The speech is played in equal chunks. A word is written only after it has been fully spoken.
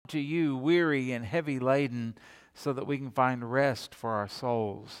to you weary and heavy laden so that we can find rest for our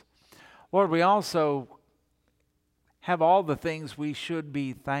souls. Lord, we also have all the things we should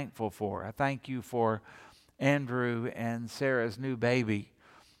be thankful for. I thank you for Andrew and Sarah's new baby,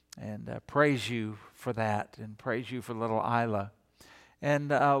 and praise you for that, and praise you for little Isla. And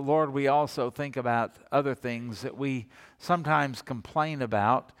Lord, we also think about other things that we sometimes complain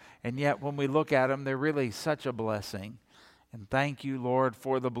about, and yet when we look at them, they're really such a blessing. And thank you, Lord,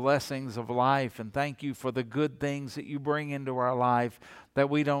 for the blessings of life, and thank you for the good things that you bring into our life that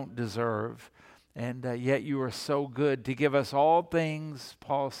we don't deserve. And yet you are so good to give us all things,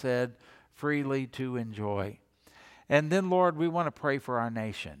 Paul said, freely to enjoy. And then, Lord, we want to pray for our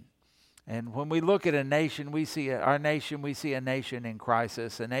nation. And when we look at a nation, we see a nation in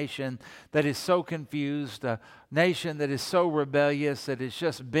crisis, a nation that is so confused, a nation that is so rebellious, that is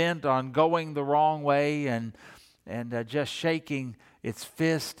just bent on going the wrong way and just shaking its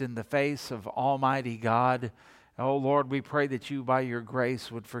fist in the face of Almighty God. Oh, Lord, we pray that you, by your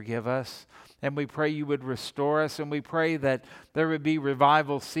grace, would forgive us. And we pray you would restore us. And we pray that there would be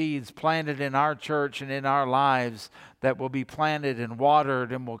revival seeds planted in our church and in our lives that will be planted and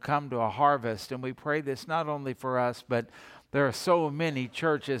watered and will come to a harvest. And we pray this not only for us, but there are so many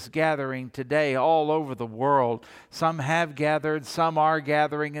churches gathering today all over the world. Some have gathered, some are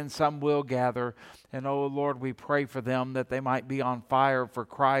gathering, and some will gather. And oh, Lord, we pray for them that they might be on fire for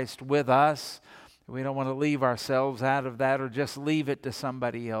Christ with us. We don't want to leave ourselves out of that or just leave it to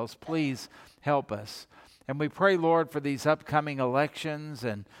somebody else. Please help us. And we pray, Lord, for these upcoming elections,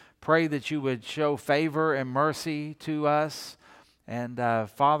 and pray that you would show favor and mercy to us. And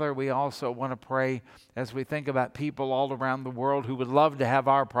Father, we also want to pray as we think about people all around the world who would love to have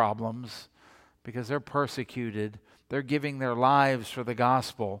our problems because they're persecuted. They're giving their lives for the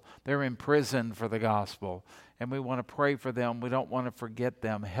gospel. They're imprisoned for the gospel. And we want to pray for them. We don't want to forget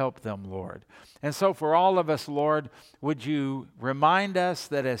them. Help them, Lord. And so for all of us, Lord, would you remind us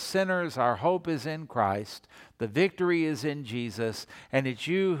that as sinners, our hope is in Christ. The victory is in Jesus. And it's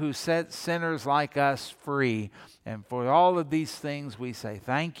you who set sinners like us free. And for all of these things, we say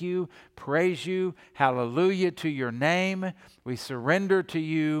thank you, praise you, hallelujah to your name. We surrender to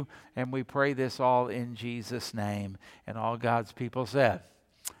you, and we pray this all in Jesus' name. And all God's people said,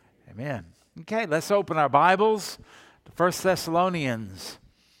 amen. Okay, let's open our Bibles to 1 Thessalonians.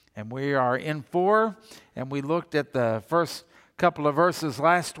 And we are in 4, and we looked at the first couple of verses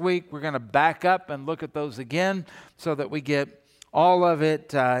last week. We're going to back up and look at those again so that we get all of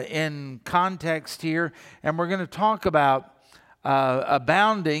it in context here. And we're going to talk about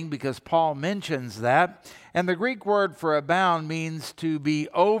abounding because Paul mentions that. And the Greek word for abound means to be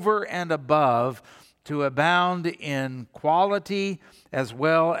over and above, to abound in quality as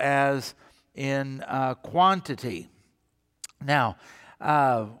well as in quantity. Now,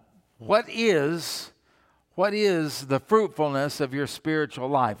 what is the fruitfulness of your spiritual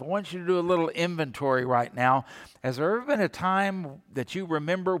life? I want you to do a little inventory right now. Has there ever been a time that you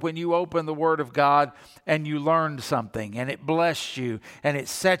remember when you opened the Word of God and you learned something and it blessed you and it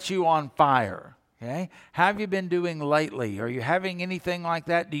set you on fire? Okay? How have you been doing lately? Are you having anything like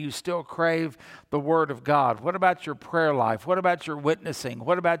that? Do you still crave the Word of God? What about your prayer life? What about your witnessing?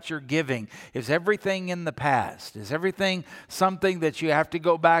 What about your giving? Is everything in the past? Is everything something that you have to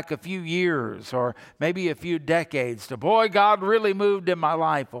go back a few years or maybe a few decades to, boy, God really moved in my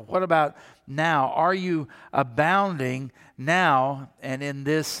life? Well, what about now? Are you abounding now and in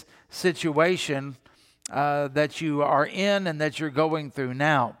this situation that you are in and that you're going through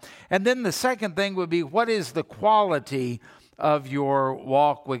now? And then the second thing would be, what is the quality of your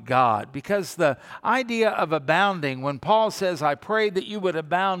walk with God? Because the idea of abounding, when Paul says, I pray that you would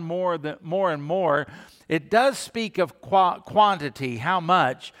abound more and more, it does speak of quantity, how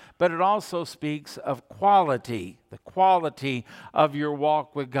much, but it also speaks of quality, the quality of your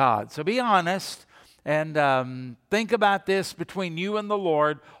walk with God. So be honest and think about this between you and the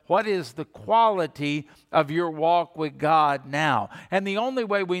Lord. What is the quality of your walk with God now? And the only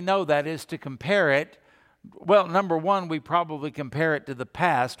way we know that is to compare it. Well, number one, we probably compare it to the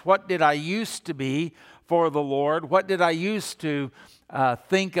past. What did I used to be for the Lord? What did I used to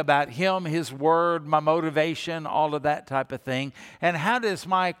think about Him, His Word, my motivation, all of that type of thing? And how does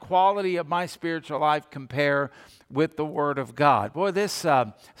my quality of my spiritual life compare with the Word of God? Boy, this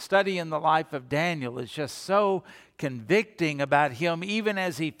study in the life of Daniel is just so convicting about him, even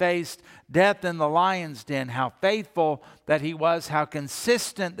as he faced death in the lion's den, how faithful that he was, how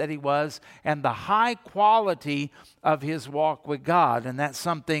consistent that he was, and the high quality of his walk with God. And that's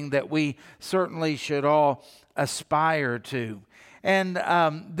something that we certainly should all aspire to. And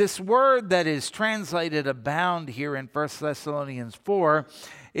this word that is translated abound here in 1 Thessalonians 4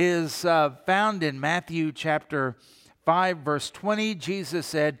 is found in Matthew chapter 5, verse 20. Jesus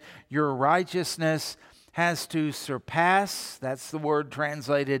said, your righteousness has to surpass. That's the word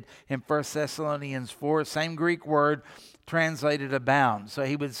translated in 1 Thessalonians 4, same Greek word translated abound. So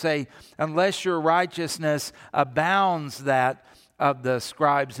he would say, unless your righteousness abounds that of the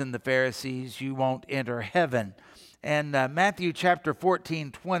scribes and the Pharisees, you won't enter heaven. And Matthew chapter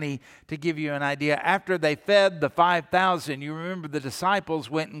 14, 20, to give you an idea, after they fed the 5,000, you remember the disciples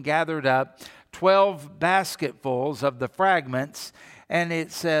went and gathered up 12 basketfuls of the fragments, and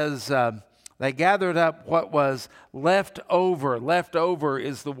it says they gathered up what was left over. Left over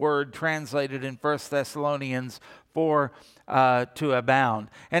is the word translated in 1 Thessalonians 4 to abound.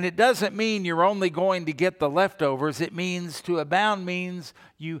 And it doesn't mean you're only going to get the leftovers. It means to abound means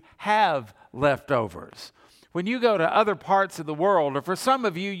you have leftovers. When you go to other parts of the world, or for some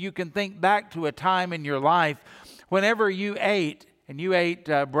of you, you can think back to a time in your life whenever you ate, and you ate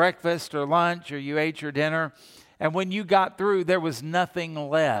breakfast or lunch, or you ate your dinner, and when you got through, there was nothing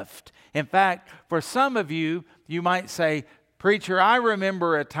left. In fact, for some of you, you might say, preacher, I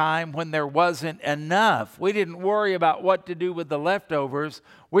remember a time when there wasn't enough. We didn't worry about what to do with the leftovers.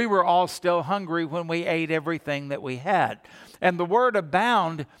 We were all still hungry when we ate everything that we had. And the word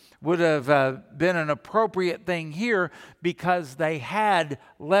abound would have been an appropriate thing here because they had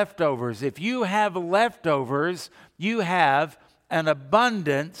leftovers. If you have leftovers, you have an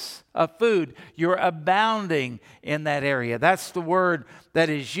abundance of food. You're abounding in that area. That's the word that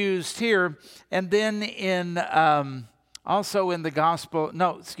is used here. And then in also in the gospel,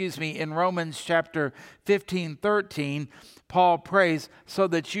 in Romans chapter 15, 13, Paul prays so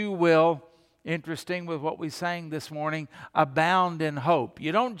that you will, interesting with what we sang this morning, abound in hope.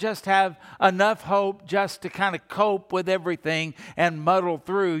 You don't just have enough hope just to kind of cope with everything and muddle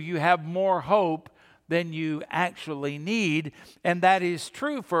through. You have more hope than you actually need, and that is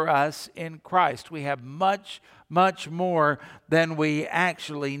true for us in Christ. We have much, much more than we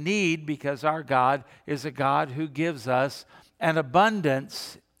actually need because our God is a God who gives us an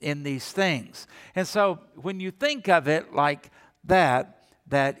abundance in these things. And so when you think of it like that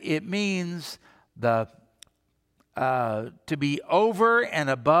it means to be over and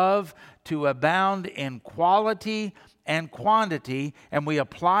above, to abound in quality and quantity, and we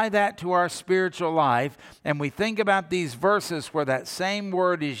apply that to our spiritual life, and we think about these verses where that same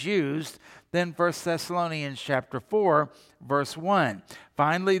word is used, then 1 Thessalonians chapter 4, verse 1.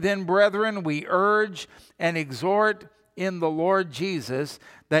 Finally, then, brethren, we urge and exhort in the Lord Jesus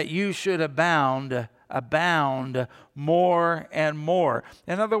that you should abound more and more.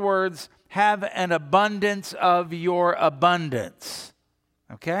 In other words, have an abundance of your abundance.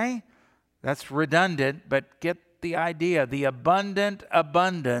 Okay? That's redundant, but get the idea, the abundant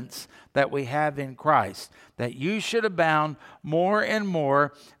abundance that we have in Christ, that you should abound more and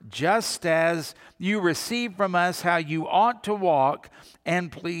more, just as you receive from us how you ought to walk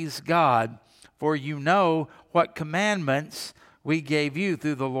and please God, for you know what commandments we gave you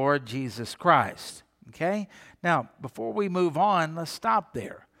through the Lord Jesus Christ. Okay? Now, before we move on, let's stop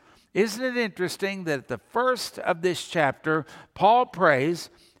there. Isn't it interesting that at the first of this chapter, Paul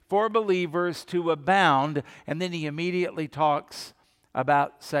prays for believers to abound, and then he immediately talks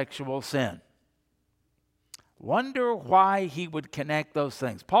about sexual sin. Wonder why he would connect those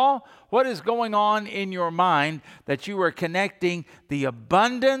things. Paul, what is going on in your mind that you are connecting the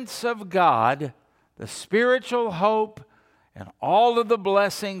abundance of God, the spiritual hope, and all of the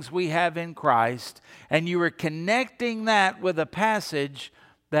blessings we have in Christ, and you are connecting that with a passage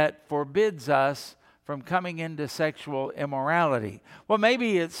that forbids us from coming into sexual immorality? Well,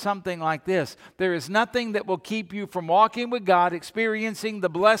 maybe it's something like this. There is nothing that will keep you from walking with God, experiencing the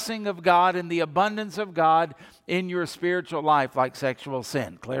blessing of God and the abundance of God in your spiritual life like sexual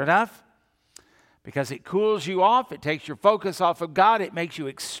sin. Clear enough? Because it cools you off, it takes your focus off of God, it makes you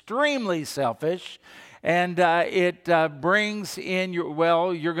extremely selfish, and it brings in you're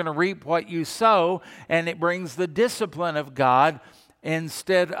going to reap what you sow, and it brings the discipline of God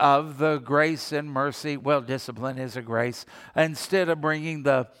instead of the grace and mercy. Well, discipline is a grace. Instead of bringing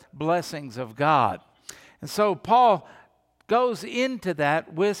the blessings of God. And so Paul goes into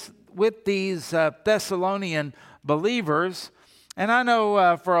that with these Thessalonian believers. And I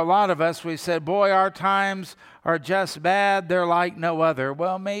know for a lot of us, we said, boy, our times are just bad. They're like no other.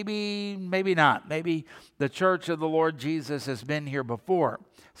 Well, maybe not. Maybe the church of the Lord Jesus has been here before.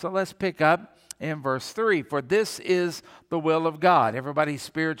 So let's pick up in verse 3, for this is the will of God. Everybody's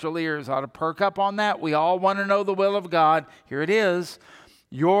spiritual ears ought to perk up on that. We all want to know the will of God. Here it is,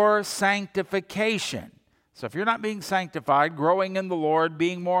 your sanctification. So if you're not being sanctified, growing in the Lord,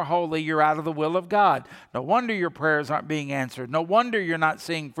 being more holy, you're out of the will of God. No wonder your prayers aren't being answered. No wonder you're not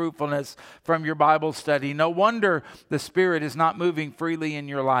seeing fruitfulness from your Bible study. No wonder the Spirit is not moving freely in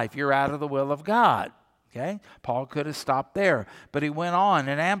your life. You're out of the will of God. Okay? Paul could have stopped there, but he went on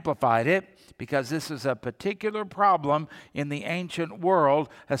and amplified it because this is a particular problem in the ancient world,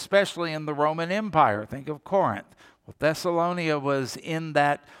 especially in the Roman Empire. Think of Corinth. Well, Thessalonica was in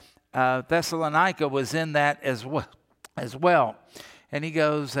that as well. And he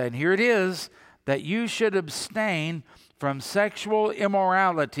goes, and here it is, that you should abstain from sexual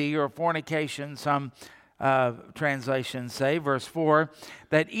immorality or fornication, some translations say, verse 4,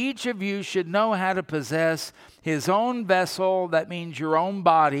 that each of you should know how to possess his own vessel, that means your own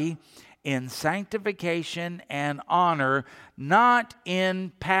body, in sanctification and honor, not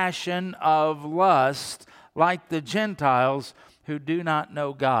in passion of lust, like the Gentiles who do not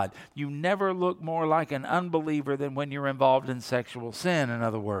know God. You never look more like an unbeliever than when you're involved in sexual sin, in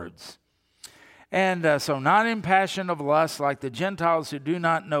other words. And so not in passion of lust, like the Gentiles who do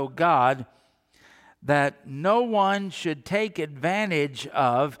not know God, that no one should take advantage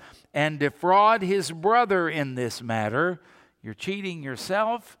of and defraud his brother in this matter. You're cheating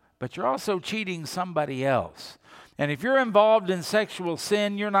yourself, but you're also cheating somebody else. And if you're involved in sexual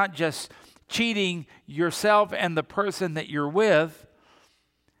sin, you're not just cheating yourself and the person that you're with,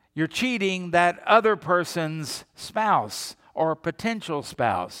 you're cheating that other person's spouse or potential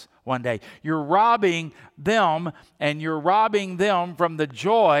spouse one day. You're robbing them, and you're robbing them from the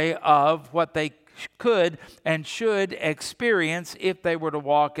joy of what they could and should experience if they were to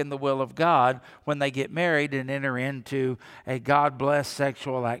walk in the will of God when they get married and enter into a God-blessed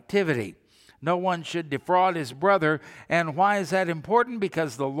sexual activity. No one should defraud his brother. And why is that important?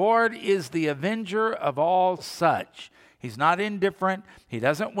 Because the Lord is the avenger of all such. He's not indifferent. He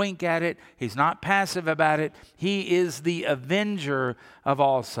doesn't wink at it. He's not passive about it. He is the avenger of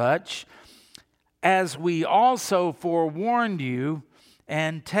all such. As we also forewarned you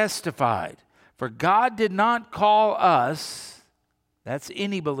and testified. For God did not call us, that's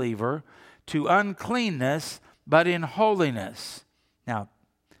any believer, to uncleanness, but in holiness. Now,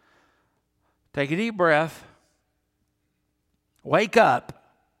 take a deep breath, wake up,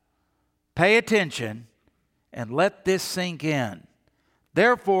 pay attention, and let this sink in.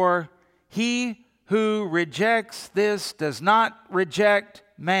 Therefore, he who rejects this does not reject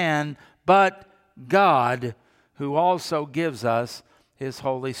man, but God, who also gives us his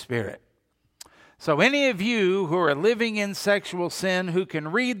Holy Spirit. So any of you who are living in sexual sin, who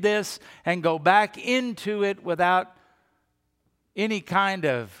can read this and go back into it without any kind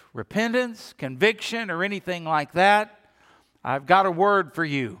of repentance, conviction, or anything like that, I've got a word for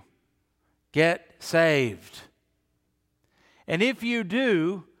you. Get saved. And if you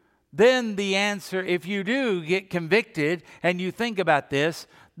do, then the answer, if you do get convicted and you think about this,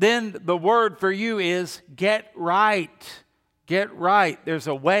 then the word for you is get right. Get right. There's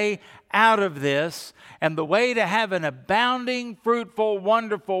a way out of this, and the way to have an abounding, fruitful,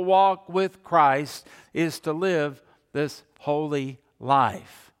 wonderful walk with Christ is to live this holy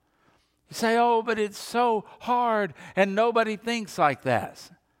life. You say, oh, but it's so hard, and nobody thinks like that,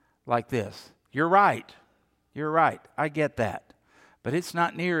 like this. You're right. You're right. I get that. But it's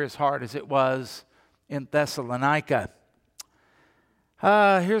not near as hard as it was in Thessalonica.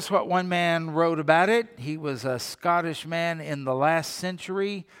 Here's what one man wrote about it. He was a Scottish man in the last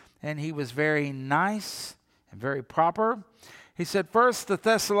century, and he was very nice and very proper. He said, first, the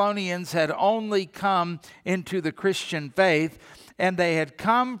Thessalonians had only come into the Christian faith, and they had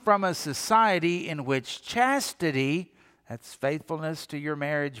come from a society in which chastity, that's faithfulness to your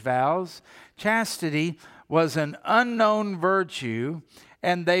marriage vows, chastity was an unknown virtue,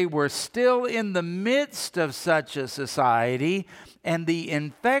 and they were still in the midst of such a society, and the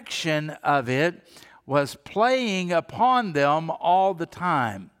infection of it was playing upon them all the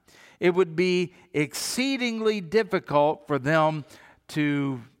time. It would be exceedingly difficult for them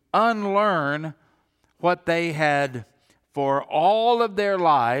to unlearn what they had for all of their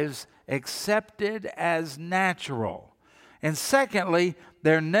lives accepted as natural. And secondly,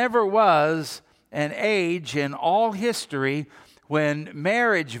 there never was an age in all history when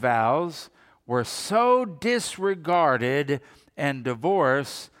marriage vows were so disregarded and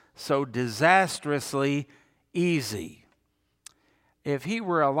divorce so disastrously easy. If he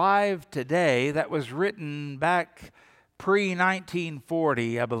were alive today, that was written back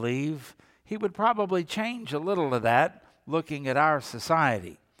pre-1940, I believe, he would probably change a little of that looking at our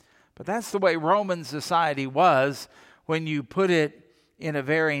society. But that's the way Roman society was when you put it in a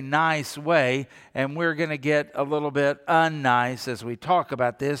very nice way, and we're going to get a little bit unnice as we talk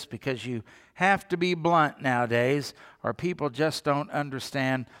about this, because you have to be blunt nowadays or people just don't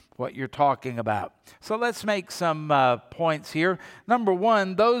understand what you're talking about. So let's make some points here. Number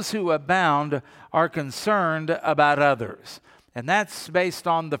one, those who abound are concerned about others. And that's based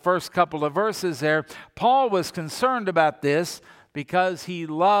on the first couple of verses there. Paul was concerned about this because he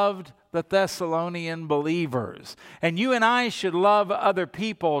loved the Thessalonian believers. And you and I should love other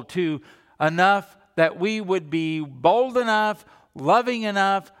people enough that we would be bold enough, loving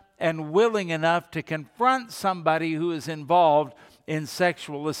enough, and willing enough to confront somebody who is involved in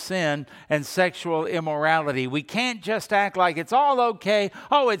sexual sin and sexual immorality. We can't just act like it's all okay.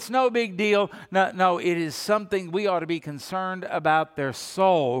 Oh, it's no big deal. No, it is something we ought to be concerned about their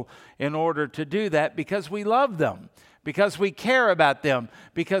soul in order to do that, because we love them, because we care about them,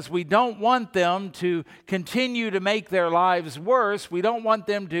 because we don't want them to continue to make their lives worse. We don't want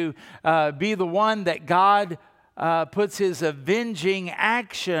them to be the one that God puts his avenging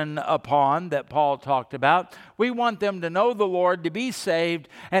action upon that Paul talked about. We want them to know the Lord, to be saved,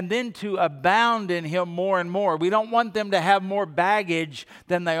 and then to abound in him more and more. We don't want them to have more baggage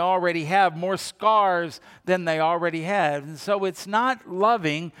than they already have, more scars than they already have. And so it's not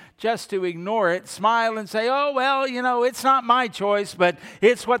loving just to ignore it, smile and say, oh, well, it's not my choice, but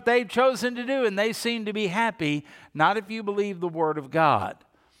it's what they've chosen to do, and they seem to be happy. Not if you believe the Word of God.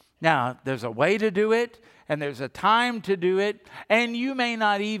 Now, there's a way to do it, and there's a time to do it, and you may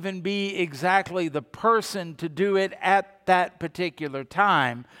not even be exactly the person to do it at that particular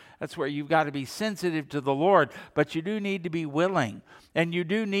time. That's where you've got to be sensitive to the Lord, but you do need to be willing, and you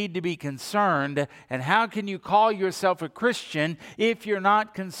do need to be concerned. And how can you call yourself a Christian if you're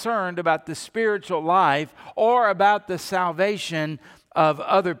not concerned about the spiritual life or about the salvation of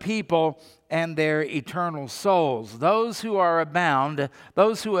other people and their eternal souls? Those who abound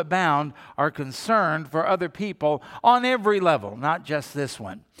are concerned for other people on every level, not just this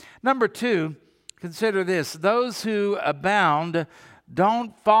one. Number two, consider this. Those who abound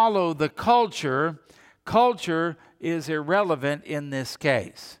don't follow the culture. Culture is irrelevant in this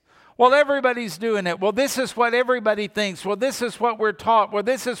case. Well, everybody's doing it. Well, this is what everybody thinks. Well, this is what we're taught. Well,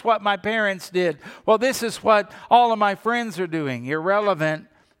 this is what my parents did. Well, this is what all of my friends are doing. Irrelevant.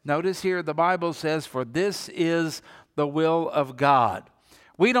 Notice here the Bible says, for this is the will of God.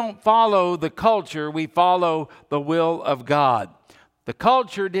 We don't follow the culture. We follow the will of God. The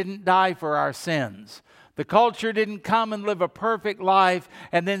culture didn't die for our sins. The culture didn't come and live a perfect life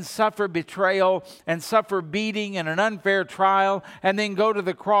and then suffer betrayal and suffer beating and an unfair trial and then go to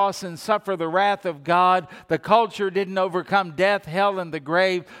the cross and suffer the wrath of God. The culture didn't overcome death, hell, and the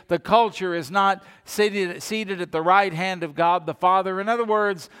grave. The culture is not seated at the right hand of God the Father. In other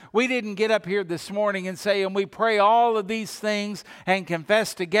words, we didn't get up here this morning and say, and we pray all of these things and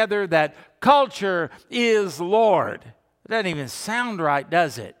confess together that culture is Lord. It doesn't even sound right,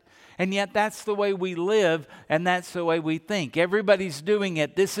 does it? And yet that's the way we live, and that's the way we think. Everybody's doing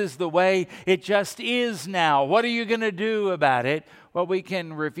it. This is the way it just is now. What are you going to do about it? Well, we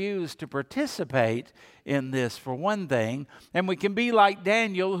can refuse to participate in this, for one thing. And we can be like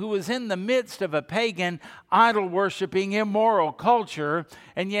Daniel, who was in the midst of a pagan, idol-worshiping, immoral culture,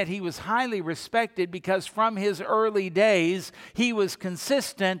 and yet he was highly respected because from his early days, he was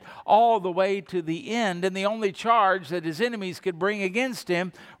consistent all the way to the end. And the only charge that his enemies could bring against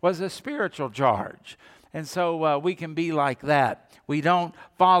him was a spiritual charge. And so we can be like that. We don't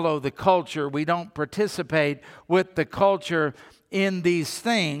follow the culture. We don't participate with the culture in these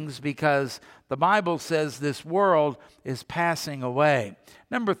things, because the Bible says this world is passing away.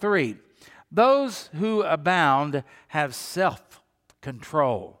 Number three, those who abound have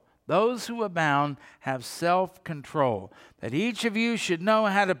self-control. Those who abound have self-control. That each of you should know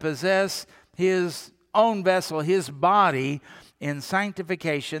how to possess his own vessel, his body, in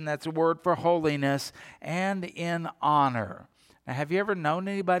sanctification, that's a word for holiness, and in honor. Now, have you ever known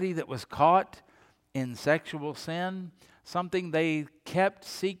anybody that was caught in sexual sin? Something they kept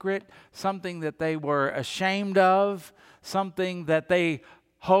secret, something that they were ashamed of, something that they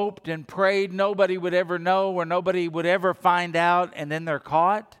hoped and prayed nobody would ever know or nobody would ever find out, and then they're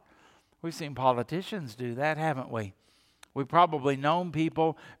caught? We've seen politicians do that, haven't we? We've probably known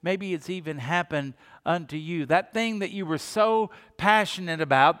people, maybe it's even happened unto you. That thing that you were so passionate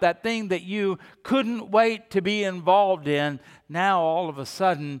about, that thing that you couldn't wait to be involved in, now all of a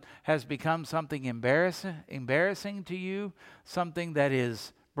sudden has become something embarrassing to you, something that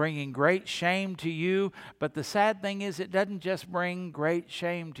is bringing great shame to you. But the sad thing is, it doesn't just bring great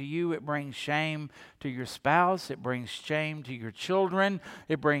shame to you. It brings shame to your spouse. It brings shame to your children.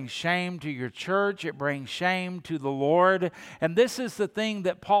 It brings shame to your church. It brings shame to the Lord. And this is the thing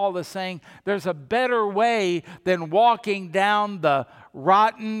that Paul is saying. There's a better way than walking down the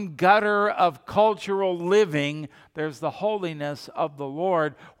rotten gutter of cultural living. There's the holiness of the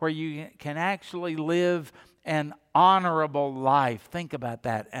Lord, where you can actually live an honorable life. Think about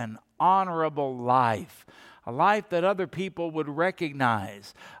that, an honorable life. A life that other people would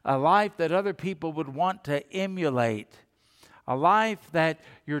recognize. A life that other people would want to emulate. A life that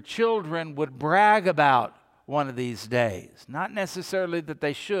your children would brag about one of these days. Not necessarily that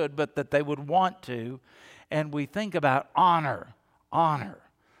they should, but that they would want to. And we think about honor. Honor.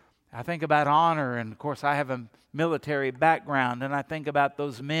 I think about honor, and of course I have a military background, and I think about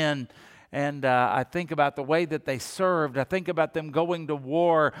those men, and I think about the way that they served. I think about them going to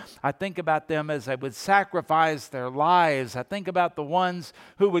war. I think about them as they would sacrifice their lives. I think about the ones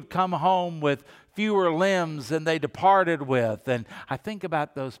who would come home with fewer limbs than they departed with. And I think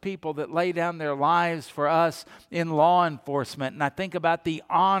about those people that lay down their lives for us in law enforcement, and I think about the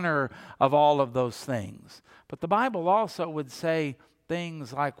honor of all of those things. But the Bible also would say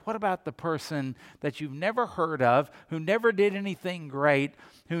things like, what about the person that you've never heard of, who never did anything great,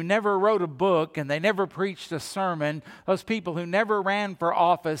 who never wrote a book, and they never preached a sermon, those people who never ran for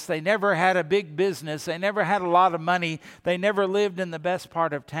office, they never had a big business, they never had a lot of money, they never lived in the best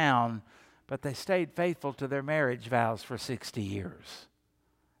part of town, but they stayed faithful to their marriage vows for 60 years.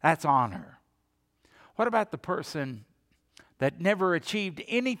 That's honor. What about the person that never achieved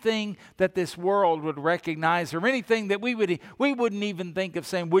anything that this world would recognize, or anything that we wouldn't even think of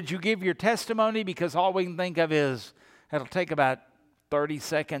saying, would you give your testimony? Because all we can think of is, it'll take about 30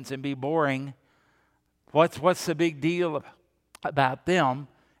 seconds and be boring. What's the big deal about them?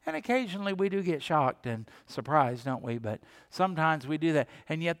 And occasionally we do get shocked and surprised, don't we? But sometimes we do that.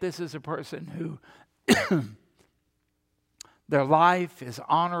 And yet this is a person who their life is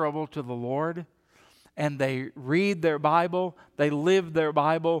honorable to the Lord. And they read their Bible, they live their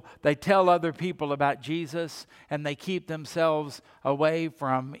Bible, they tell other people about Jesus, and they keep themselves away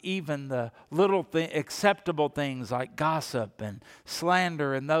from even the little acceptable things like gossip and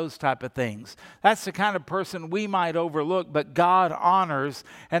slander and those type of things. That's the kind of person we might overlook, but God honors,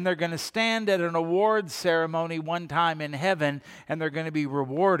 and they're going to stand at an awards ceremony one time in heaven, and they're going to be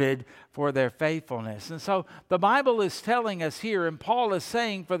rewarded for their faithfulness. And so the Bible is telling us here, and Paul is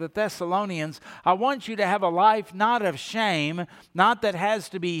saying for the Thessalonians, I want you to have a life not of shame, not that has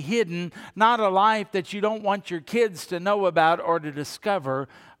to be hidden, not a life that you don't want your kids to know about or to discover,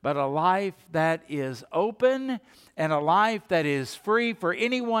 but a life that is open and a life that is free for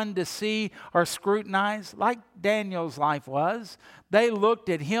anyone to see or scrutinize, like Daniel's life was. They looked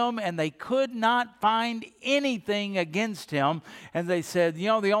at him and they could not find anything against him. And they said, the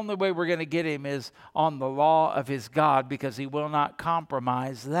only way we're going to get him is on the law of his God, because he will not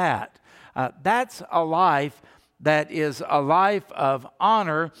compromise that. That's a life that is a life of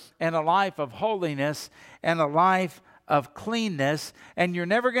honor and a life of holiness and a life of cleanness. And you're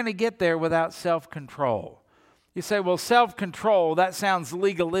never going to get there without self-control. You say, well, self-control, that sounds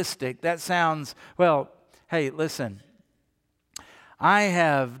legalistic. That sounds, well, hey, listen.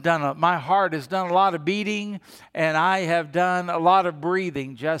 My heart has done a lot of beating, and I have done a lot of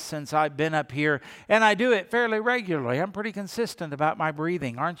breathing just since I've been up here. And I do it fairly regularly. I'm pretty consistent about my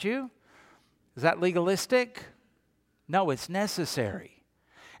breathing, aren't you? Is that legalistic? No, it's necessary.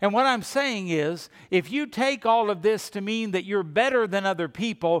 And what I'm saying is, if you take all of this to mean that you're better than other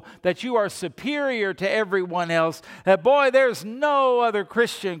people, that you are superior to everyone else, that boy, there's no other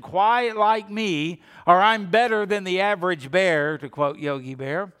Christian quite like me, or I'm better than the average bear, to quote Yogi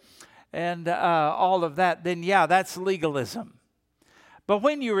Bear, and all of that, then yeah, that's legalism. But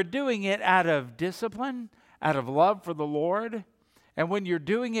when you are doing it out of discipline, out of love for the Lord, and when you're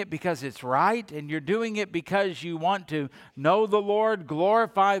doing it because it's right, and you're doing it because you want to know the Lord,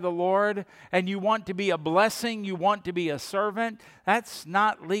 glorify the Lord, and you want to be a blessing, you want to be a servant, that's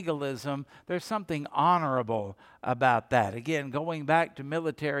not legalism. There's something honorable about that. Again, going back to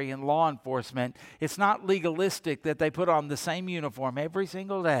military and law enforcement, it's not legalistic that they put on the same uniform every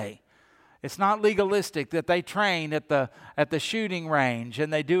single day. It's not legalistic that they train at the shooting range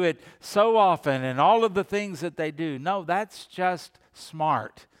and they do it so often and all of the things that they do. No, that's just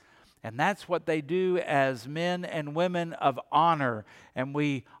smart. And that's what they do as men and women of honor. And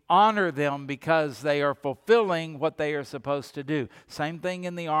we honor them because they are fulfilling what they are supposed to do. Same thing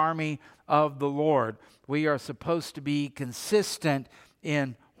in the army of the Lord. We are supposed to be consistent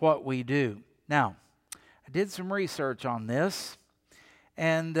in what we do. Now, I did some research on this.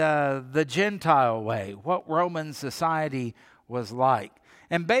 and the Gentile way, what Roman society was like.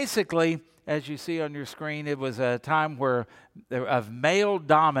 And basically, as you see on your screen, it was a time of male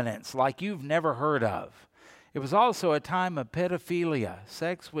dominance like you've never heard of. It was also a time of pedophilia.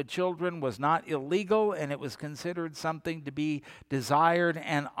 Sex with children was not illegal, and it was considered something to be desired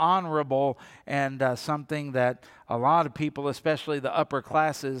and honorable, and something that a lot of people, especially the upper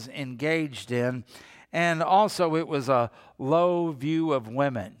classes, engaged in. And also it was a low view of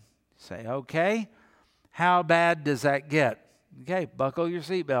women. Say, okay, how bad does that get? Okay, buckle your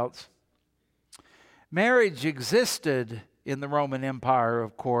seatbelts. Marriage existed in the Roman Empire,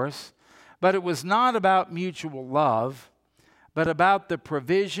 of course, but it was not about mutual love, but about the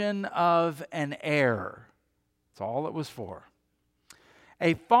provision of an heir. That's all it was for.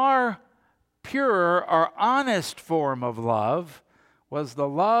 A far purer or honest form of love was the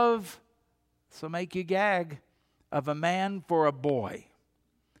love, so make you gag, of a man for a boy.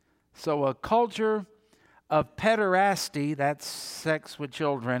 So a culture of pederasty, that's sex with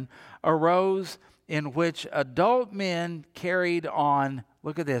children, arose in which adult men carried on,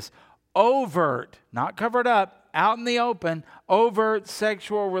 look at this, overt, not covered up, out in the open, overt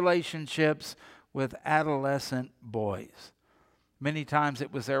sexual relationships with adolescent boys. Many times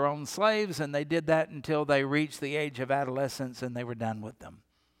it was their own slaves, and they did that until they reached the age of adolescence and they were done with them,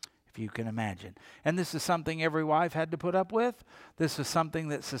 if you can imagine. And this is something every wife had to put up with. This is something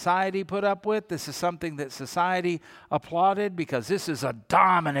that society put up with. This is something that society applauded, because this is a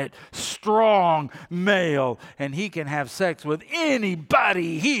dominant, strong male, and he can have sex with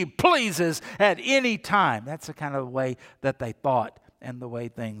anybody he pleases at any time. That's the kind of way that they thought and the way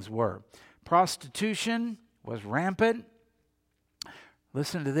things were. Prostitution was rampant.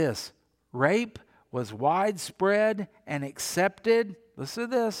 Listen to this. Rape was widespread and accepted. Listen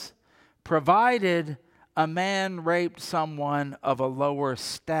to this. Provided a man raped someone of a lower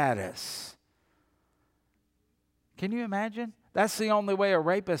status. Can you imagine? That's the only way a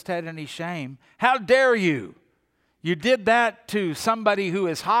rapist had any shame. How dare you? You did that to somebody who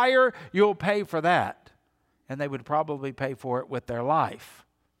is higher, you'll pay for that. And they would probably pay for it with their life.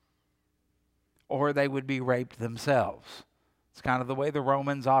 Or they would be raped themselves. It's kind of the way the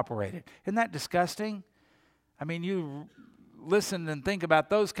Romans operated. Isn't that disgusting? I mean, you listen and think about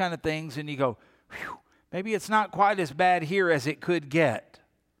those kind of things and you go, whew, maybe it's not quite as bad here as it could get.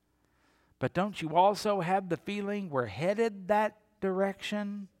 But don't you also have the feeling we're headed that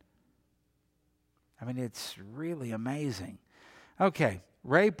direction? I mean, it's really amazing. Okay,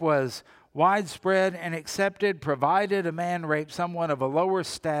 rape was widespread and accepted, provided a man raped someone of a lower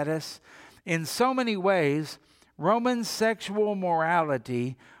status. In so many ways, Roman sexual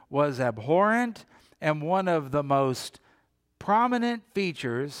morality was abhorrent, and one of the most prominent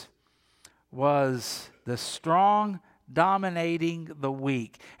features was the strong dominating the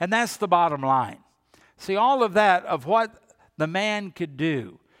weak. And that's the bottom line. See, all of that of what the man could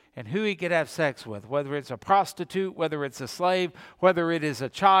do and who he could have sex with, whether it's a prostitute, whether it's a slave, whether it is a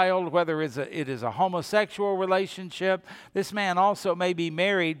child, whether it is a homosexual relationship. This man also may be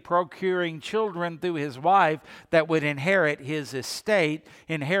married, procuring children through his wife that would inherit his estate,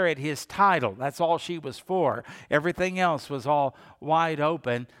 inherit his title. That's all she was for. Everything else was all wide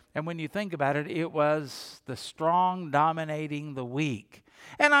open. And when you think about it, it was the strong dominating the weak.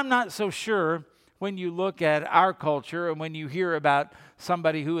 And I'm not so sure when you look at our culture and when you hear about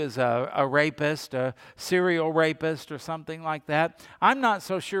somebody who is a rapist, a serial rapist or something like that, I'm not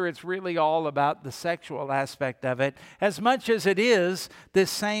so sure it's really all about the sexual aspect of it as much as it is this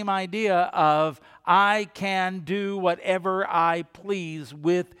same idea of I can do whatever I please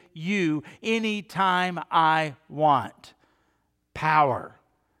with you anytime I want. Power,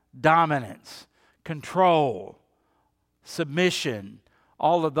 dominance, control, submission,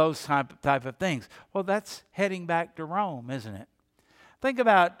 all of those type of things. Well, that's heading back to Rome, isn't it? Think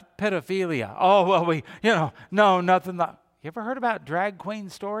about pedophilia. Oh, well, no, nothing. You ever heard about Drag Queen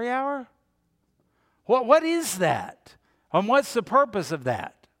Story Hour? What is that? And what's the purpose of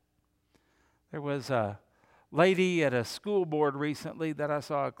that? There was a lady at a school board recently that I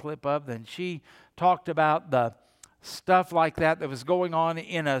saw a clip of, and she talked about the stuff like that was going on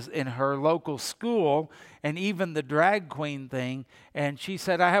in her local school, and even the drag queen thing. And she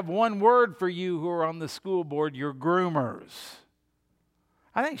said, I have one word for you who are on the school board, you're groomers.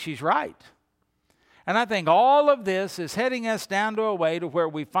 I think she's right. And I think all of this is heading us down to a way to where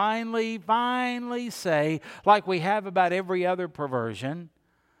we finally say, like we have about every other perversion,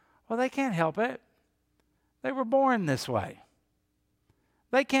 well, they can't help it. They were born this way.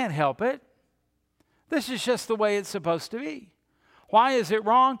 They can't help it. This is just the way it's supposed to be. Why is it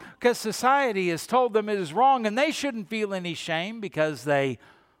wrong? Because society has told them it is wrong, and they shouldn't feel any shame because they,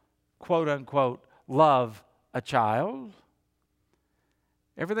 quote unquote, love a child.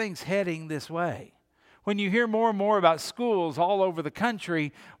 Everything's heading this way. When you hear more and more about schools all over the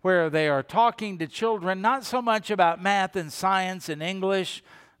country where they are talking to children, not so much about math and science and English,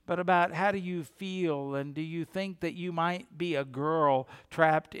 but about how do you feel, and do you think that you might be a girl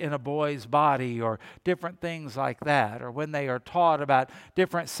trapped in a boy's body, or different things like that. Or when they are taught about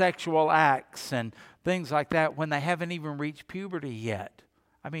different sexual acts and things like that when they haven't even reached puberty yet.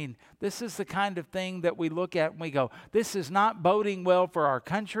 I mean, this is the kind of thing that we look at and we go, this is not boding well for our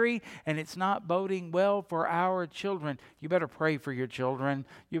country, and it's not boding well for our children. You better pray for your children.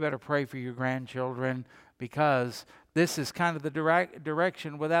 You better pray for your grandchildren, because this is kind of the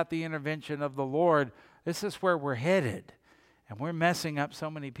direction without the intervention of the Lord. This is where we're headed, and we're messing up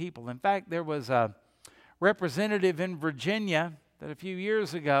so many people. In fact, there was a representative in Virginia that a few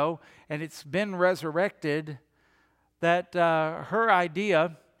years ago, and it's been resurrected, that her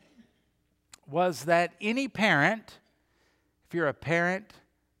idea was that any parent, if you're a parent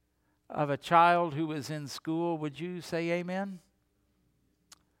of a child who is in school, would you say amen?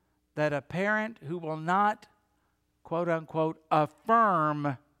 That a parent who will not, quote unquote,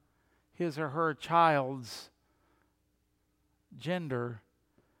 affirm his or her child's gender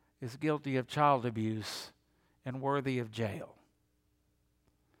is guilty of child abuse and worthy of jail.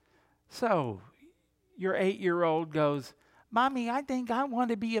 So, your 8-year-old goes, Mommy, I think I want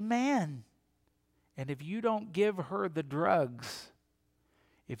to be a man. And if you don't give her the drugs,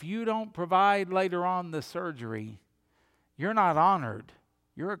 if you don't provide later on the surgery, you're not honored.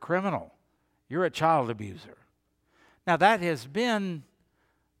 You're a criminal. You're a child abuser. Now that has been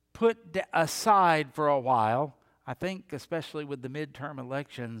put aside for a while. I think especially with the midterm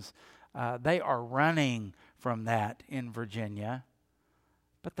elections, they are running from that in Virginia.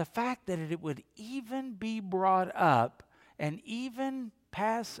 But the fact that it would even be brought up and even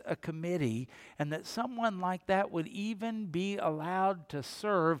pass a committee, and that someone like that would even be allowed to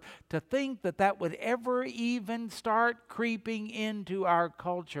serve, to think that that would ever even start creeping into our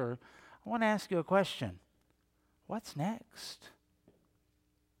culture, I want to ask you a question. What's next?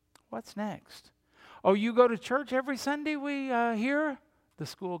 What's next? Oh, you go to church every Sunday, we hear? The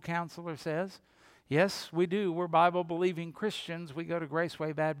school counselor says. Yes, we do. We're Bible-believing Christians. We go to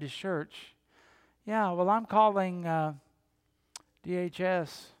Graceway Baptist Church. Yeah, well, I'm calling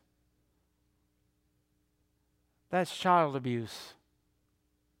DHS. That's child abuse.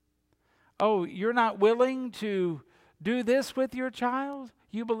 Oh, you're not willing to do this with your child?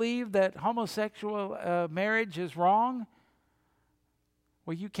 You believe that homosexual marriage is wrong?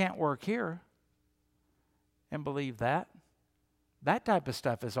 Well, you can't work here and believe that. That type of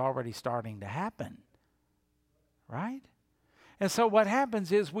stuff is already starting to happen, right? And so what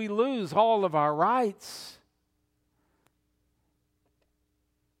happens is we lose all of our rights.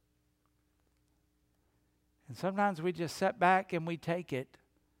 And sometimes we just sit back and we take it.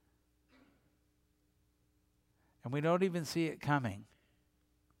 And we don't even see it coming.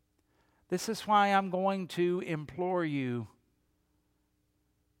 This is why I'm going to implore you.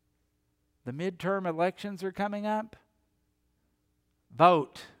 The midterm elections are coming up.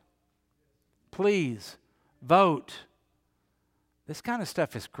 Vote. Please, vote. This kind of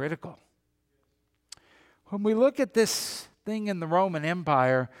stuff is critical. When we look at this thing in the Roman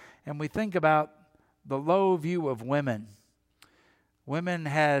Empire and we think about the low view of women, women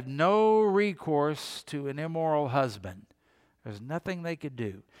had no recourse to an immoral husband. There's nothing they could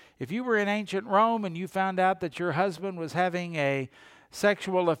do. If you were in ancient Rome and you found out that your husband was having a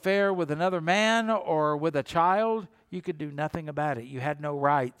sexual affair with another man or with a child, you could do nothing about it. You had no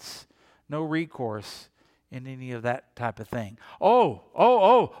rights, no recourse in any of that type of thing.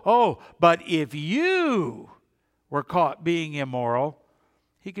 But if you were caught being immoral,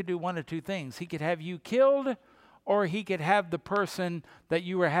 he could do one of two things. He could have you killed, or he could have the person that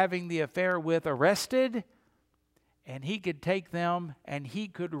you were having the affair with arrested, and he could take them and he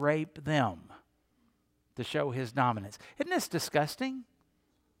could rape them to show his dominance. Isn't this disgusting?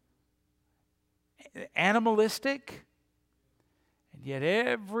 Animalistic? And yet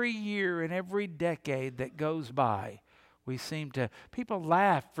every year and every decade that goes by, we seem to, people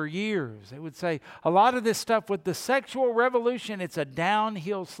laugh for years. They would say, a lot of this stuff with the sexual revolution, it's a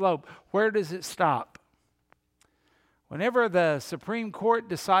downhill slope. Where does it stop? Whenever the Supreme Court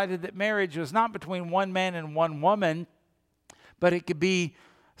decided that marriage was not between one man and one woman, but it could be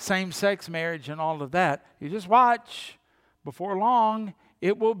same-sex marriage and all of that, you just watch. Before long,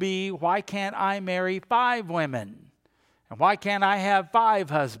 it will be, why can't I marry 5 women? And why can't I have 5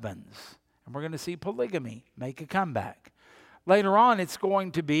 husbands? And we're going to see polygamy make a comeback. Later on, it's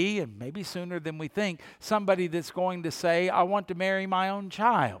going to be, and maybe sooner than we think, somebody that's going to say, I want to marry my own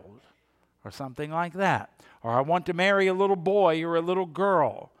child, or something like that. Or I want to marry a little boy or a little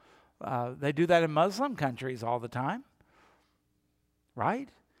girl. They do that in Muslim countries all the time, right?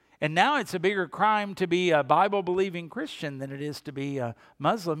 And now it's a bigger crime to be a Bible-believing Christian than it is to be a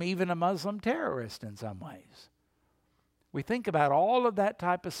Muslim, even a Muslim terrorist in some ways. We think about all of that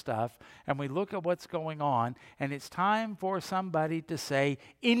type of stuff, and we look at what's going on, and it's time for somebody to say,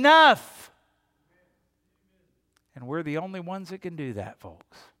 enough! And we're the only ones that can do that,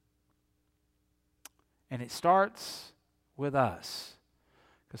 folks. And it starts with us.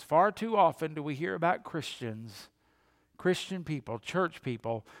 Because far too often do we hear about Christians, Christian people, church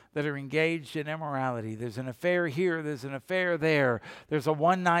people that are engaged in immorality. There's an affair here, there's an affair there. There's a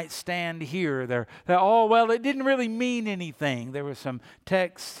one-night stand here. Oh, well, it didn't really mean anything. There was some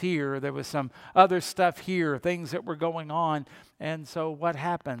texts here, there was some other stuff here, things that were going on. And so what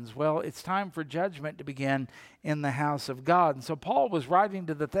happens? Well, it's time for judgment to begin in the house of God. And so Paul was writing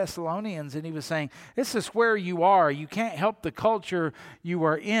to the Thessalonians, and he was saying, this is where you are. You can't help the culture you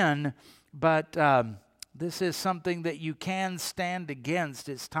are in, but this is something that you can stand against.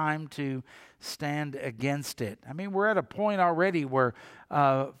 It's time to stand against it. I mean, we're at a point already where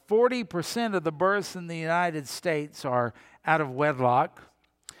 40% of the births in the United States are out of wedlock.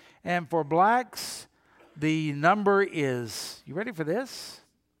 And for blacks, the number is, you ready for this?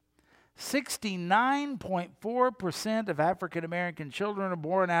 69.4% of African American children are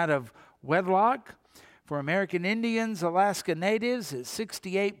born out of wedlock. For American Indians, Alaska Natives, it's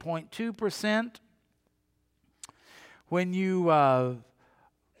 68.2%. When you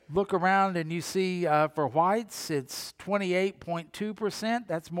look around and you see for whites, it's 28.2%.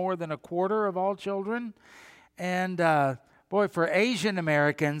 That's more than a quarter of all children. And boy, for Asian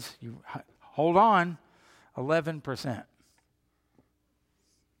Americans, hold on, 11%. Isn't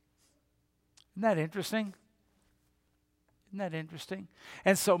that interesting? Isn't that interesting?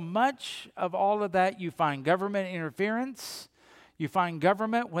 And so much of all of that, you find government interference. You find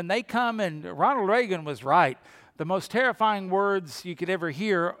government, when they come, and Ronald Reagan was right. The most terrifying words you could ever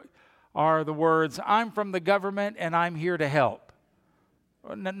hear are the words, I'm from the government and I'm here to help.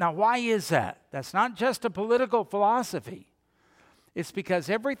 Now, why is that? That's not just a political philosophy. It's because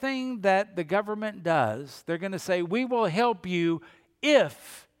everything that the government does, they're going to say, we will help you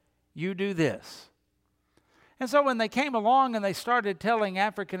if you do this. And so when they came along and they started telling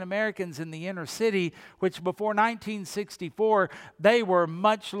African Americans in the inner city, which before 1964, they were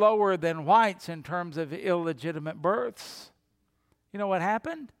much lower than whites in terms of illegitimate births, you know what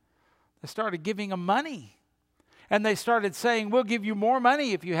happened? They started giving them money. And they started saying, we'll give you more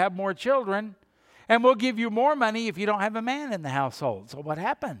money if you have more children, and we'll give you more money if you don't have a man in the household. So what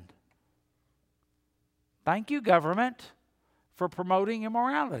happened? Thank you, government, for promoting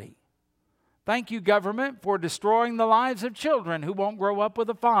immorality. Thank you, government, for destroying the lives of children who won't grow up with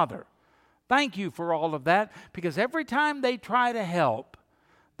a father. Thank you for all of that, because every time they try to help,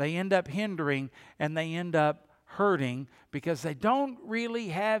 they end up hindering and they end up hurting because they don't really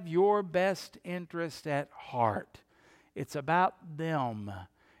have your best interest at heart. It's about them.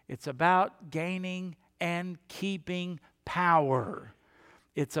 It's about gaining and keeping power.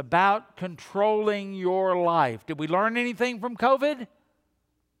 It's about controlling your life. Did we learn anything from COVID?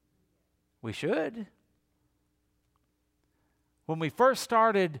 We should. When we first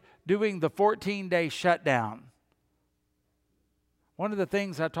started doing the 14-day shutdown, one of the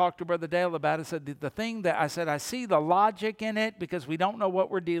things I talked to Brother Dale about, I said, I see the logic in it because we don't know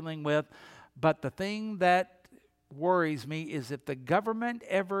what we're dealing with, but the thing that worries me is if the government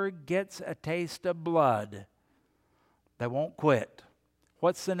ever gets a taste of blood, they won't quit.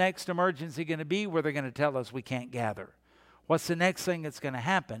 What's the next emergency going to be where they're going to tell us we can't gather? What's the next thing that's going to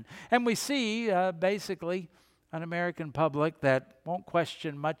happen? And we see basically an American public that won't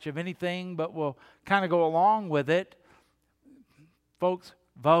question much of anything, but will kind of go along with it. Folks,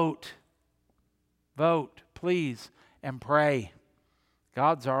 vote. Vote, please, and pray.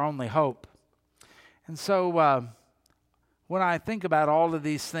 God's our only hope. And so when I think about all of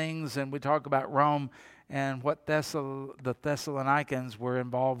these things, and we talk about Rome and what the Thessalonians were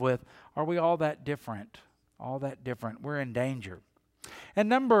involved with, are we all that different? All that different. We're in danger. And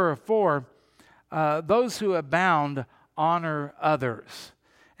number 4, those who abound honor others.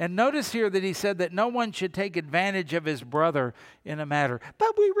 And notice here that he said that no one should take advantage of his brother in a matter.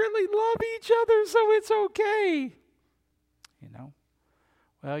 But we really love each other, so it's okay. You know?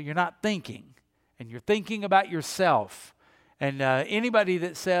 Well, you're not thinking. And you're thinking about yourself. And anybody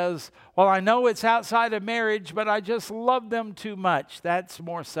that says, well, I know it's outside of marriage, but I just love them too much, that's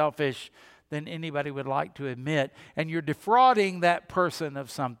more selfish than anybody would like to admit, and you're defrauding that person of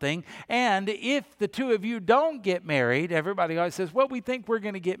something. And if the two of you don't get married, everybody always says, well, we think we're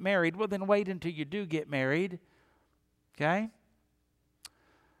going to get married. Well, then wait until you do get married. Okay?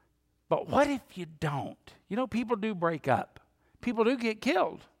 But what if you don't? You know, people do break up. People do get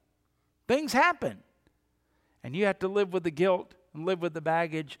killed. Things happen. And you have to live with the guilt, and live with the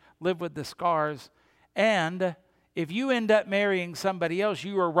baggage, live with the scars. And if you end up marrying somebody else,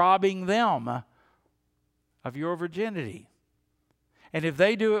 you are robbing them of your virginity. And if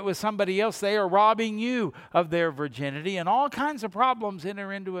they do it with somebody else, they are robbing you of their virginity. And all kinds of problems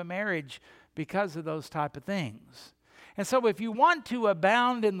enter into a marriage because of those type of things. And so if you want to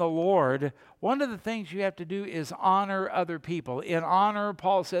abound in the Lord, one of the things you have to do is honor other people. In honor,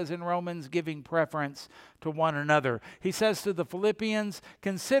 Paul says in Romans, giving preference to one another. He says to the Philippians,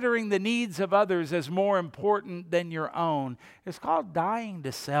 considering the needs of others as more important than your own. It's called dying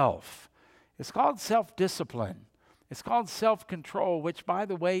to self. It's called self-discipline. It's called self-control, which, by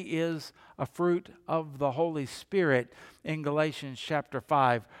the way, is a fruit of the Holy Spirit in Galatians chapter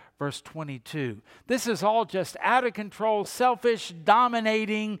 5, verse 22. This is all just out of control, selfish,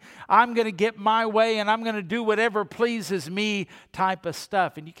 dominating, I'm going to get my way and I'm going to do whatever pleases me type of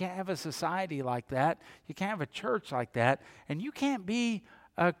stuff. And you can't have a society like that. You can't have a church like that. And you can't be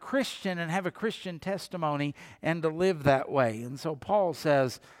a Christian and have a Christian testimony and to live that way. And so Paul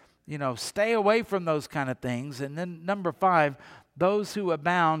says, you know, stay away from those kind of things. And then number 5, those who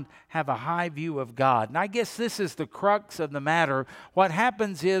abound have a high view of God. And I guess this is the crux of the matter. What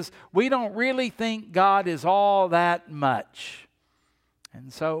happens is we don't really think God is all that much.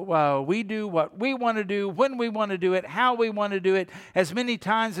 And so we do what we want to do, when we want to do it, how we want to do it, as many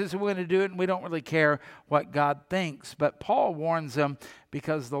times as we want to do it, and we don't really care what God thinks. But Paul warns them,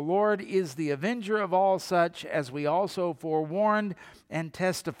 because the Lord is the avenger of all such, as we also forewarned and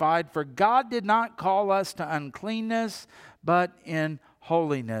testified. For God did not call us to uncleanness, but in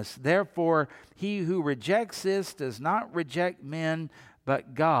holiness. Therefore, he who rejects this does not reject men,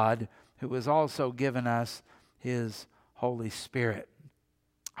 but God, who has also given us his Holy Spirit.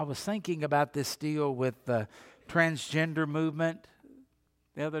 I was thinking about this deal with the transgender movement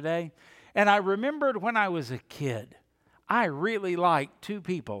the other day, and I remembered when I was a kid, I really liked two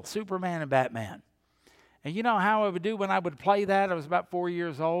people, Superman and Batman. And you know how I would do when I would play that? I was about 4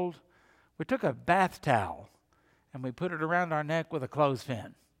 years old. We took a bath towel and we put it around our neck with a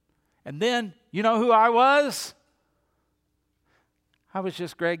clothespin. And then, you know who I was? I was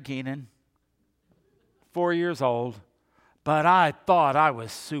just Greg Keenan, 4 years old. But I thought I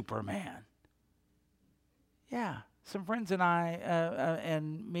was Superman. Yeah, some friends and I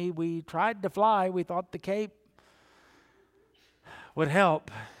and me, we tried to fly. We thought the cape would help.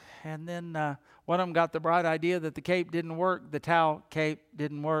 And then one of them got the bright idea that the cape didn't work. The towel cape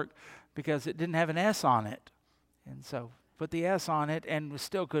didn't work because it didn't have an S on it. And so put the S on it and we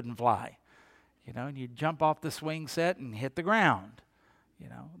still couldn't fly. You know, and you'd jump off the swing set and hit the ground. You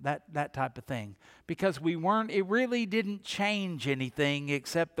know, that type of thing. Because it really didn't change anything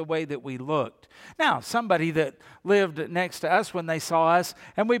except the way that we looked. Now, somebody that lived next to us when they saw us,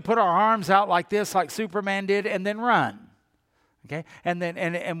 and we put our arms out like this, like Superman did, and then run. Okay? And then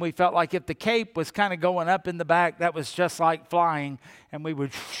and we felt like if the cape was kind of going up in the back, that was just like flying, and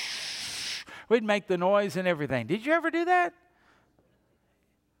we'd make the noise and everything. Did you ever do that?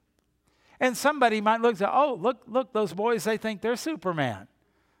 And somebody might look and say, oh, look, those boys, they think they're Superman.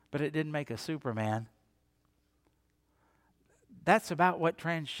 But it didn't make a Superman. That's about what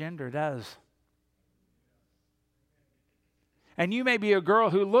transgender does. And you may be a girl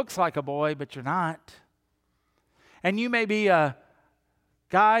who looks like a boy, but you're not. And you may be a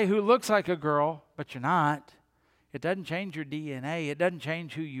guy who looks like a girl, but you're not. It doesn't change your DNA. It doesn't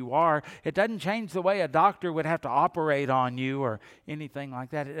change who you are. It doesn't change the way a doctor would have to operate on you or anything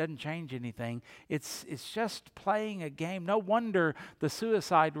like that. It doesn't change anything. It's just playing a game. No wonder the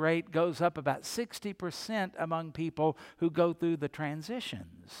suicide rate goes up about 60% among people who go through the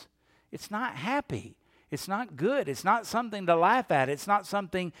transitions. It's not happy. It's not good. It's not something to laugh at. It's not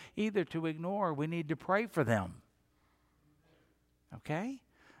something either to ignore. We need to pray for them. Okay?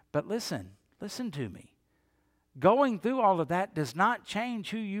 But listen to me. Going through all of that does not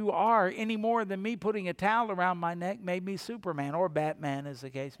change who you are any more than me putting a towel around my neck made me Superman or Batman, as the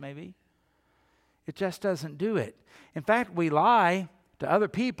case may be. It just doesn't do it. In fact, we lie to other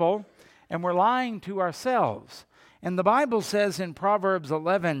people and we're lying to ourselves. And the Bible says in Proverbs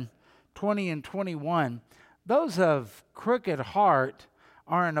 11:20 and 21, those of crooked heart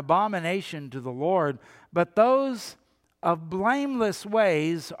are an abomination to the Lord, but those of blameless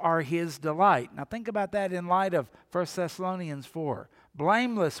ways are his delight. Now think about that in light of 1 Thessalonians 4.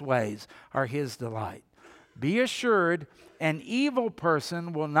 Blameless ways are His delight. Be assured, an evil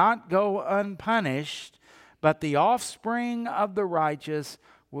person will not go unpunished, but the offspring of the righteous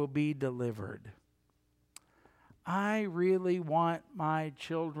will be delivered. I really want my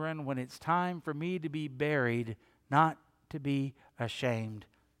children, when it's time for me to be buried, not to be ashamed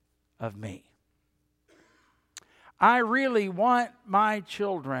of me. I really want my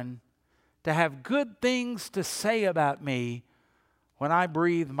children to have good things to say about me when I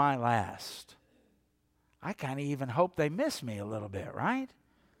breathe my last. I kind of even hope they miss me a little bit, right?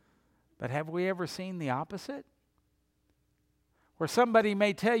 But have we ever seen the opposite? Where somebody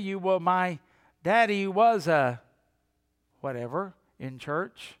may tell you, well, my daddy was a whatever in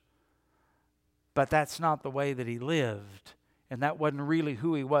church, but that's not the way that he lived. And that wasn't really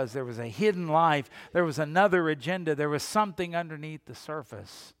who he was. There was a hidden life. There was another agenda. There was something underneath the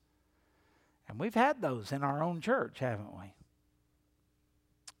surface. And we've had those in our own church, haven't we?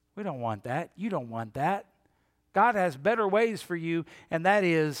 We don't want that. You don't want that. God has better ways for you, and that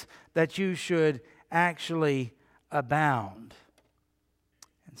is that you should actually abound.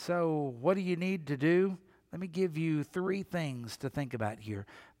 And so, what do you need to do? Let me give you 3 things to think about here.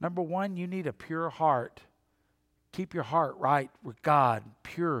 Number 1, you need a pure heart. Keep your heart right with God,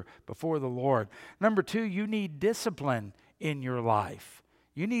 pure before the Lord. Number 2, you need discipline in your life.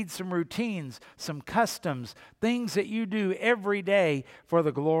 You need some routines, some customs, things that you do every day for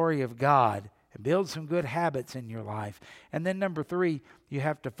the glory of God, and build some good habits in your life. And then number 3, you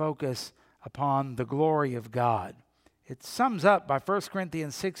have to focus upon the glory of God. It sums up by 1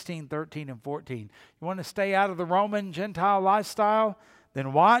 Corinthians 16, 13, and 14. You want to stay out of the Roman Gentile lifestyle?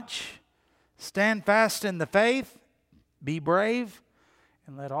 Then watch, stand fast in the faith, be brave,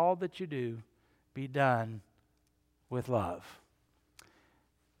 and let all that you do be done with love.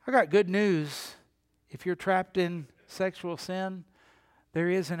 I got good news. If you're trapped in sexual sin, there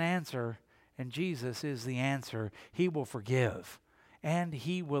is an answer, and Jesus is the answer. He will forgive, and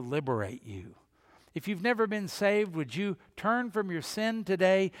He will liberate you. If you've never been saved, would you turn from your sin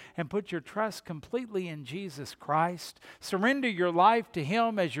today and put your trust completely in Jesus Christ? Surrender your life to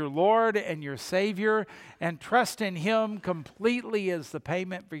Him as your Lord and your Savior, and trust in Him completely as the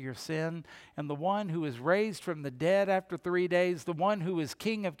payment for your sin. And the one who is raised from the dead after 3 days, the one who is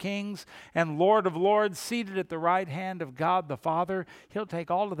King of kings and Lord of lords, seated at the right hand of God the Father, He'll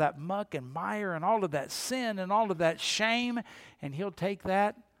take all of that muck and mire and all of that sin and all of that shame, and He'll take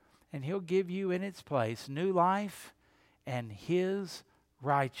that and He'll give you in its place new life and His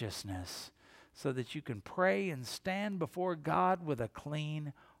righteousness, so that you can pray and stand before God with a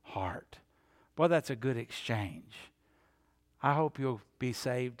clean heart. Boy, that's a good exchange. I hope you'll be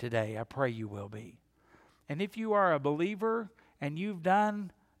saved today. I pray you will be. And if you are a believer and you've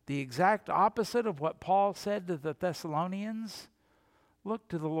done the exact opposite of what Paul said to the Thessalonians, look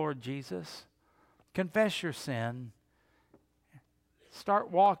to the Lord Jesus. Confess your sin.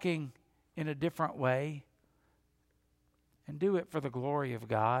 Start walking in a different way, and do it for the glory of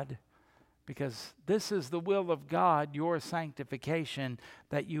God, because this is the will of God, your sanctification,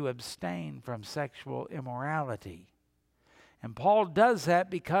 that you abstain from sexual immorality. And Paul does that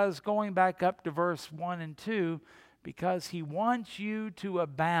because, going back up to verse 1 and 2, because he wants you to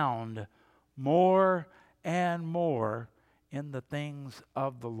abound more and more in the things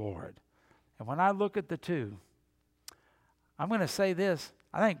of the Lord. And when I look at the two, I'm going to say this.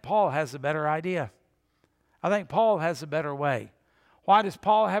 I think Paul has a better idea. I think Paul has a better way. Why does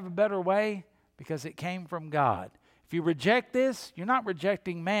Paul have a better way? Because it came from God. If you reject this, you're not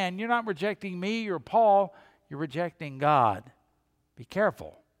rejecting man. You're not rejecting me or Paul. You're rejecting God. Be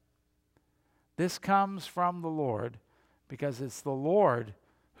careful. This comes from the Lord, because it's the Lord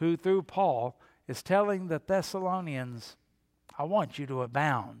who, through Paul, is telling the Thessalonians, I want you to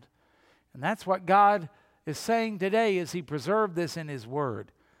abound. And that's what God is saying today as He preserved this in His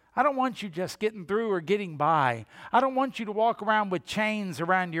Word. I don't want you just getting through or getting by. I don't want you to walk around with chains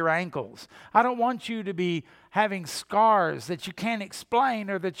around your ankles. I don't want you to be having scars that you can't explain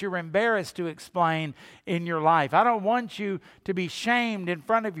or that you're embarrassed to explain in your life. I don't want you to be shamed in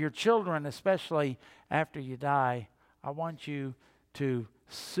front of your children, especially after you die. I want you to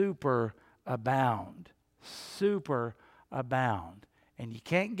super abound. Super abound. And you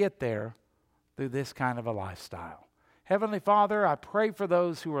can't get there through this kind of a lifestyle. Heavenly Father, I pray for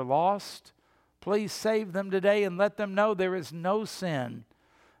those who are lost. Please save them today and let them know there is no sin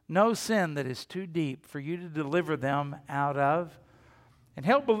that is too deep for you to deliver them out of. And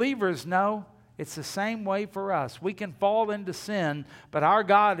help believers know it's the same way for us. We can fall into sin, but our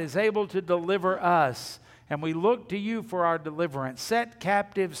God is able to deliver us. And we look to you for our deliverance. Set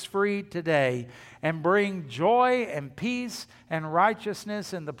captives free today and bring joy and peace and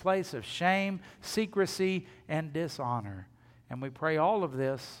righteousness in the place of shame, secrecy, and dishonor. And we pray all of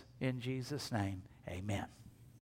this in Jesus' name. Amen.